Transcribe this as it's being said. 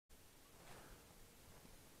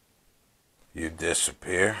You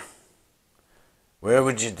disappear? Where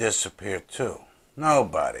would you disappear to?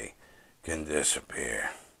 Nobody can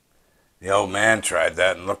disappear. The old man tried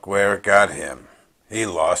that, and look where it got him. He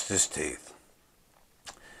lost his teeth.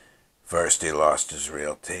 First he lost his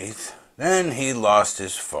real teeth, then he lost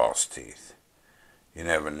his false teeth. You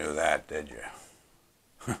never knew that, did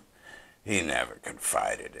you? He never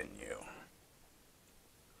confided in you.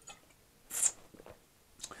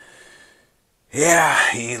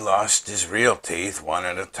 Yeah, he lost his real teeth one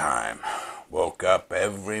at a time. Woke up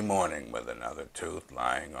every morning with another tooth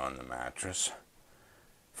lying on the mattress.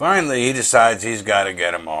 Finally, he decides he's got to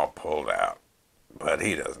get them all pulled out. But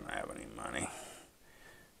he doesn't have any money.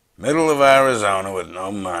 Middle of Arizona with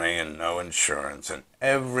no money and no insurance, and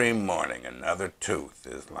every morning another tooth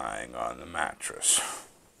is lying on the mattress.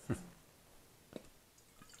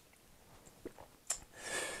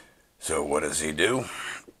 So what does he do?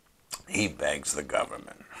 He begs the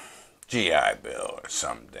government. GI Bill or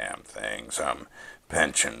some damn thing, some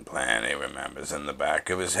pension plan he remembers in the back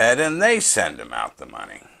of his head, and they send him out the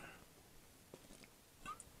money.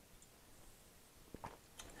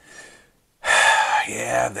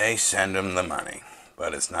 Yeah, they send him the money,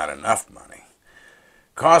 but it's not enough money.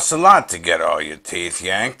 Costs a lot to get all your teeth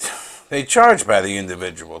yanked. They charge by the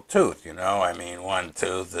individual tooth, you know. I mean, one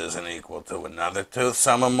tooth isn't equal to another tooth.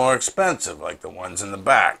 Some are more expensive, like the ones in the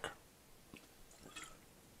back.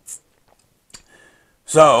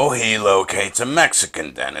 So he locates a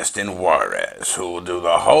Mexican dentist in Juarez who will do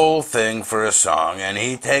the whole thing for a song, and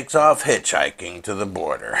he takes off hitchhiking to the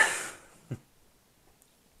border.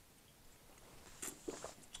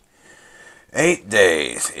 8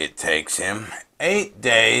 days it takes him. 8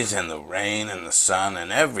 days in the rain and the sun,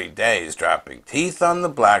 and every day he's dropping teeth on the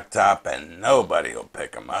blacktop, and nobody will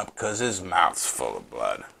pick him up because his mouth's full of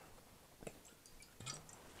blood.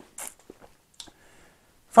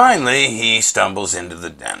 Finally, he stumbles into the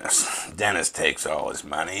dentist. Dentist takes all his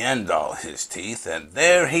money and all his teeth, and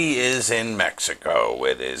there he is in Mexico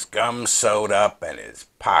with his gums sewed up and his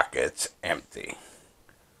pockets empty.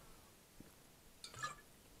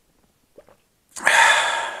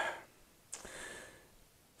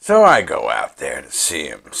 So I go out there to see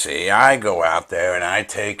him. I go out there and I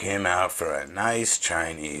take him out for a nice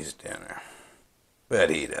Chinese dinner. But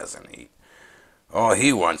he doesn't eat. All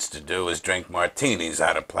he wants to do is drink martinis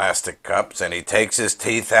out of plastic cups, and he takes his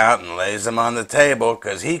teeth out and lays them on the table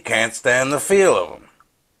because he can't stand the feel of them.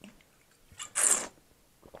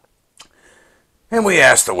 And we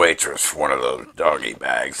asked the waitress for one of those doggy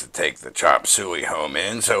bags to take the chop suey home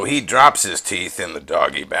in, so he drops his teeth in the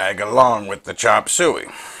doggy bag along with the chop suey.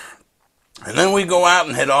 And then we go out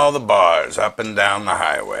and hit all the bars up and down the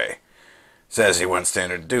highway. Says he wants to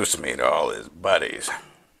introduce me to all his buddies.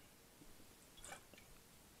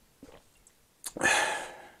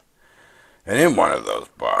 And in one of those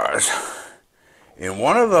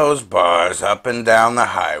bars up and down the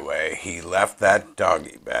highway, he left that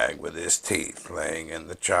doggy bag with his teeth laying in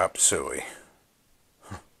the chop suey.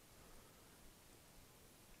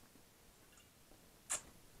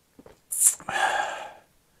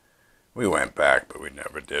 We went back, but we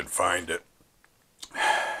never did find it.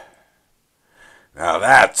 Now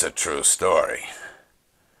that's a true story.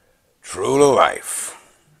 True to life.